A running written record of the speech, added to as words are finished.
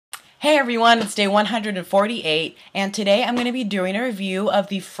Hey everyone, it's day 148, and today I'm going to be doing a review of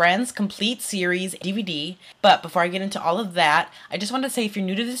the Friends Complete Series DVD. But before I get into all of that, I just want to say if you're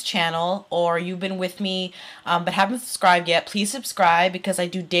new to this channel, or you've been with me but haven't subscribed yet, please subscribe because I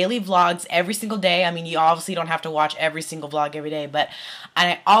do daily vlogs every single day. I mean, you obviously don't have to watch every single vlog every day, but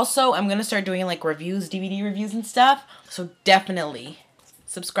I'm going to start doing like reviews, DVD reviews and stuff, so definitely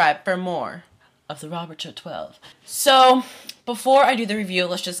subscribe for more of the Robert Show 12. So, before I do the review,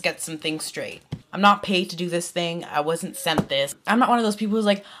 let's just get some things straight. I'm not paid to do this thing. I wasn't sent this. I'm not one of those people who's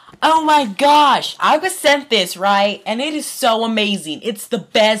like, oh my gosh, I was sent this, right? And it is so amazing. It's the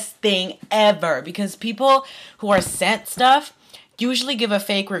best thing ever. Because people who are sent stuff usually give a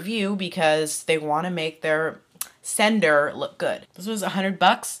fake review because they want to make their sender look good. This was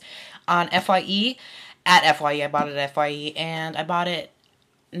 $100 on FYE. At FYE, I bought it at FYE, and I bought it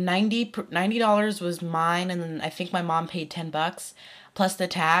 $90 was mine, and then I think my mom paid $10 plus the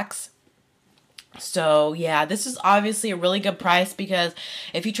tax. So yeah, this is obviously a really good price because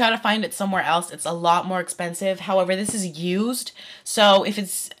if you try to find it somewhere else, it's a lot more expensive. However, this is used, so if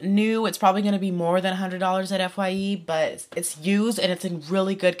it's new, it's probably going to be more than $100 at FYE, but it's used and it's in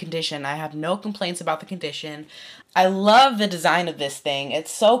really good condition. I have no complaints about the condition. I love the design of this thing.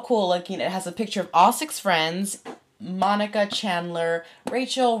 It's so cool looking. It has a picture of all 6 friends: Monica, Chandler,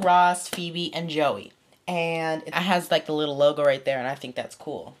 Rachel, Ross, Phoebe, and Joey. And it has like the little logo right there, and I think that's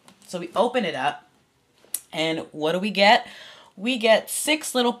cool. So we open it up, and what do we get? We get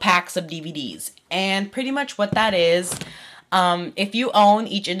 6 little packs of DVDs. And pretty much what that is, if you own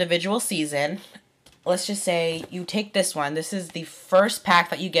each individual season, let's just say you take this one. This is the first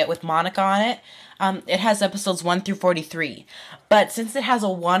pack that you get with Monica on it. It has episodes 1 through 43. But since it has a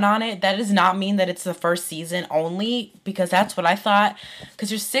 1 on it, that does not mean that it's the first season only, because that's what I thought. Because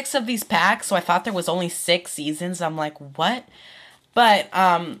there's 6 of these packs, so I thought there was only 6 seasons. I'm like, what? But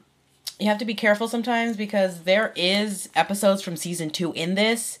you have to be careful sometimes because there is episodes from season 2 in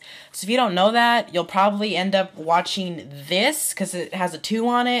this. So if you don't know that, you'll probably end up watching this because it has a 2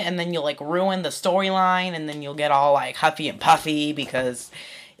 on it, and then you'll like ruin the storyline, and then you'll get all like huffy and puffy because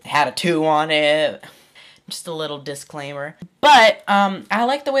it had a 2 on it. Just a little disclaimer. But I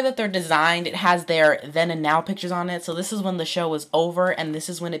like the way that they're designed. It has their then and now pictures on it. So this is when the show was over, and this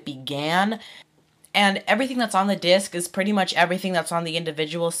is when it began. And everything that's on the disc is pretty much everything that's on the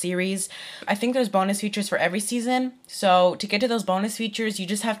individual series. I think there's bonus features for every season. So to get to those bonus features, you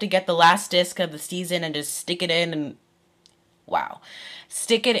just have to get the last disc of the season and just stick it in and wow.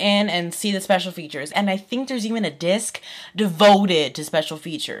 Stick it in and see the special features. And I think there's even a disc devoted to special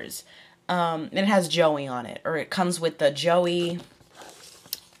features. And it has Joey on it, or it comes with the Joey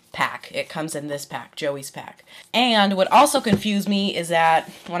pack. It comes in this pack, Joey's pack. And what also confused me is that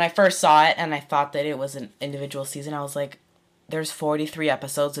when I first saw it and I thought that it was an individual season, I was like, there's 43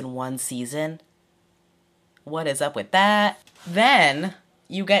 episodes in one season. What is up with that? Then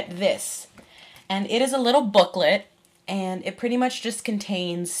you get this, and it is a little booklet. And it pretty much just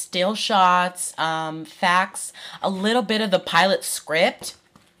contains still shots, facts, a little bit of the pilot script,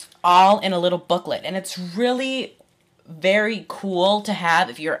 all in a little booklet. And it's really very cool to have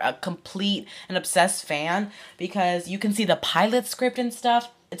if you're a complete and obsessed fan, because you can see the pilot script and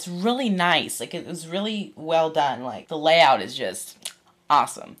stuff. It's really nice. Like, it was really well done. Like, the layout is just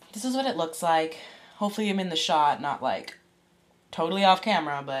awesome. This is what it looks like. Hopefully I'm in the shot, not like totally off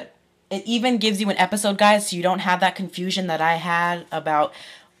camera, but it even gives you an episode guide so you don't have that confusion that I had about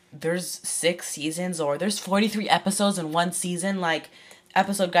there's 6 seasons or there's 43 episodes in one season. Like,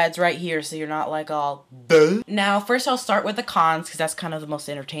 episode guide's right here so you're not like all duh. Now, first I'll start with the cons because that's kind of the most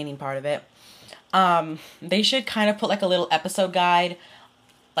entertaining part of it. They should kind of put like a little episode guide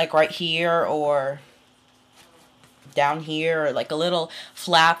like right here or down here, or like a little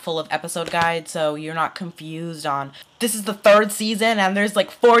flap full of episode guides so you're not confused on this is the 3rd season and there's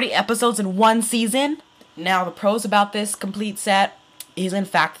like 40 episodes in one season. Now, the pros about this complete set is in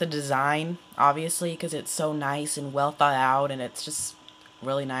fact the design, obviously, because it's so nice and well thought out and it's just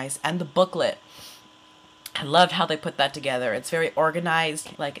really nice. And the booklet, I loved how they put that together. It's very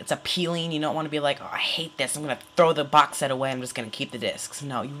organized, like it's appealing. You don't want to be like, oh, I hate this, I'm gonna throw the box set away, I'm just gonna keep the discs.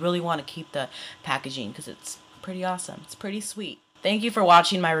 No, you really want to keep the packaging because it's pretty awesome. It's pretty sweet. Thank you for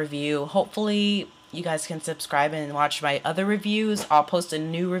watching my review. Hopefully you guys can subscribe and watch my other reviews. I'll post a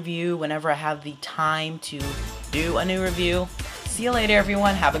new review whenever I have the time to do a new review. See you later,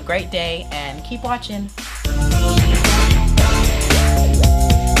 everyone. Have a great day and keep watching.